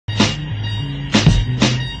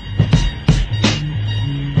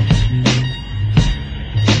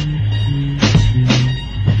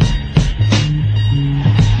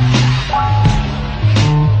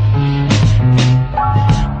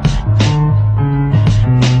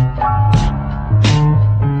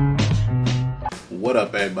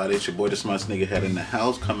everybody, it's your boy TheSmartSneakerhead in the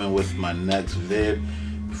house, coming with my next vid.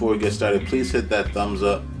 Before we get started, please hit that thumbs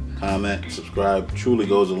up, comment, subscribe. Truly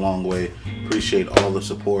goes a long way. Appreciate all the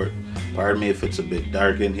support. Pardon me if it's a bit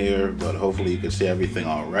dark in here, but hopefully you can see everything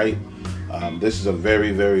all right. This is a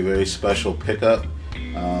very, very, very special pickup.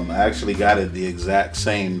 I actually got it the exact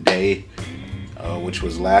same day, which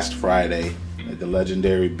was last Friday. The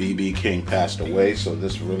legendary BB King passed away, so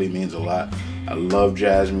this really means a lot. I love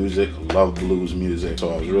jazz music, love blues music, so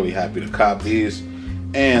I was really happy to cop these.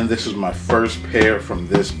 And this is my first pair from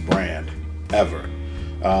this brand ever.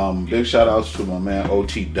 Big shout outs to my man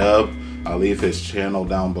OT Dub. I'll leave his channel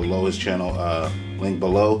down below, his channel link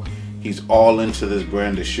below. He's all into this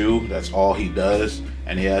brand of shoe. That's all he does,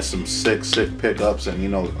 and he has some sick pickups, and he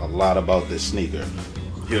knows a lot about this sneaker.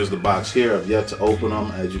 Here's the box here. I've yet to open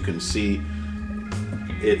them. As you can see,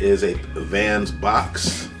 it is a Vans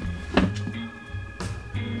box.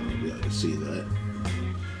 Maybe I can see that.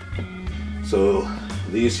 So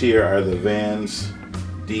these here are the Vans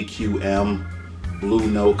DQM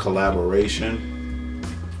Bluenote collaboration.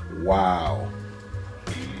 Wow.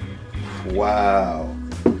 Wow.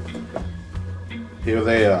 Here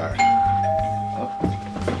they are. Oh,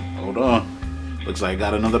 hold on. Looks like I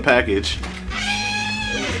got another package.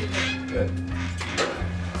 Good.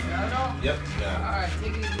 Yep. Yeah. All right,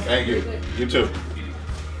 take it easy. Thank you. You too.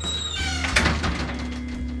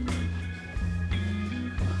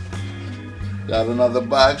 Got another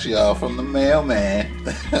box, y'all, from the mailman.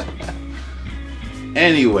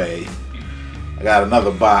 Anyway, I got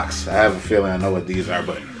another box. I have a feeling I know what these are,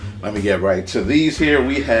 but let me get right to these here.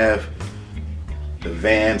 We have the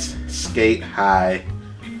Vans Skate High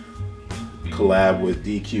collab with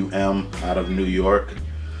DQM out of New York.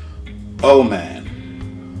 Oh man,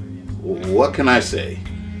 what can I say?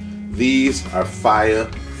 These are fire,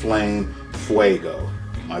 flame, fuego.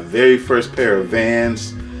 My very first pair of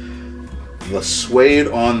Vans. The suede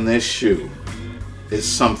on this shoe is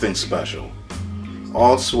something special.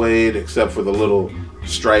 All suede except for the little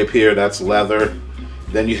stripe here, that's leather.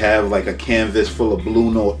 Then you have like a canvas full of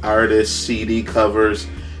Bluenote artist CD covers,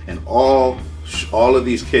 and all of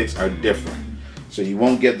these kicks are different. So you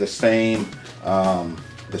won't get the same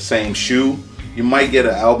shoe. You might get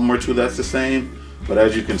an album or two that's the same, but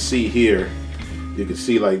as you can see here, you can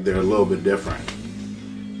see like they're a little bit different.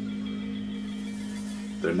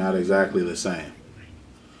 They're not exactly the same.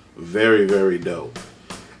 Very, very dope.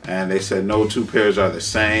 And they said no two pairs are the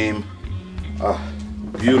same.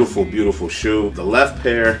 Beautiful, beautiful shoe. The left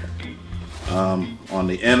pair, on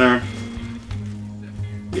the inner,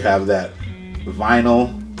 you have that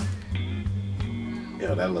vinyl.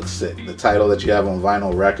 Yeah, that looks sick. The title that you have on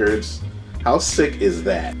Vinyl Records. How sick is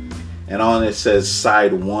that? And on it says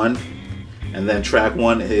side 1, and then track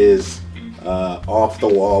 1 is Off the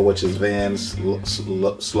Wall, which is Vans'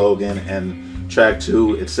 slogan, and track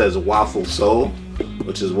 2 it says Waffle Soul,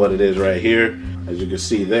 which is what it is right here, as you can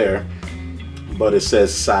see there. But it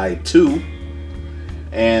says side 2,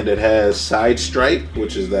 and it has side stripe,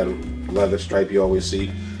 which is that leather stripe you always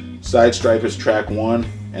see. Side stripe is track 1,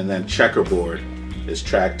 and then checkerboard is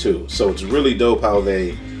track 2. So it's really dope how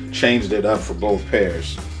they changed it up for both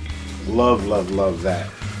pairs. Love, love, love that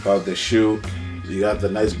about this shoe. You got the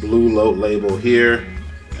nice Bluenote label here,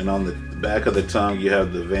 and on the back of the tongue you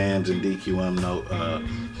have the Vans and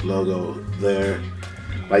DQM logo there.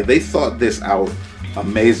 Like, they thought this out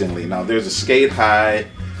amazingly. Now there's a skate high,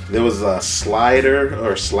 there was a slider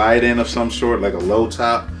or slide in of some sort, like a low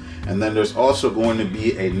top, and then there's also going to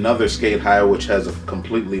be another skate high which has a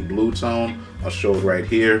completely blue tone. I'll show it right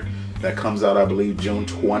here. That comes out, I believe, June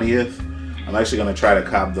 20th. I'm actually going to try to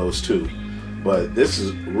cop those too. But this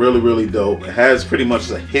is really, really dope. It has pretty much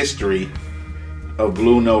the history of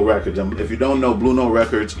Bluenote Records. And if you don't know, Bluenote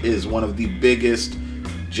Records is one of the biggest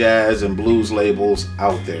jazz and blues labels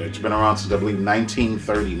out there. It's been around since, I believe,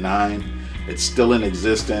 1939. It's still in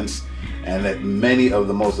existence, and that many of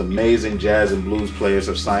the most amazing jazz and blues players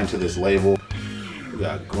have signed to this label. We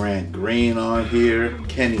got Grant Green on here,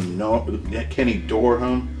 Kenny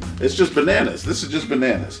Dorham. It's just bananas. This is just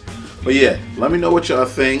bananas. But yeah, let me know what y'all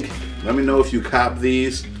think. Let me know if you cop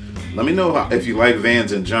these. Let me know if you like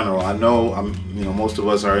Vans in general. I know most of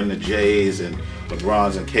us are in the J's and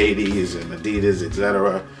LeBrons and KDs and Adidas,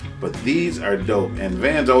 etc. But these are dope, and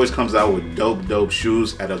Vans always comes out with dope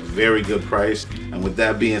shoes at a very good price. And with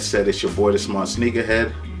that being said, it's your boy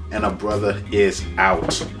TheSmartSneakerhead, and a brother is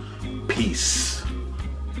out. Peace.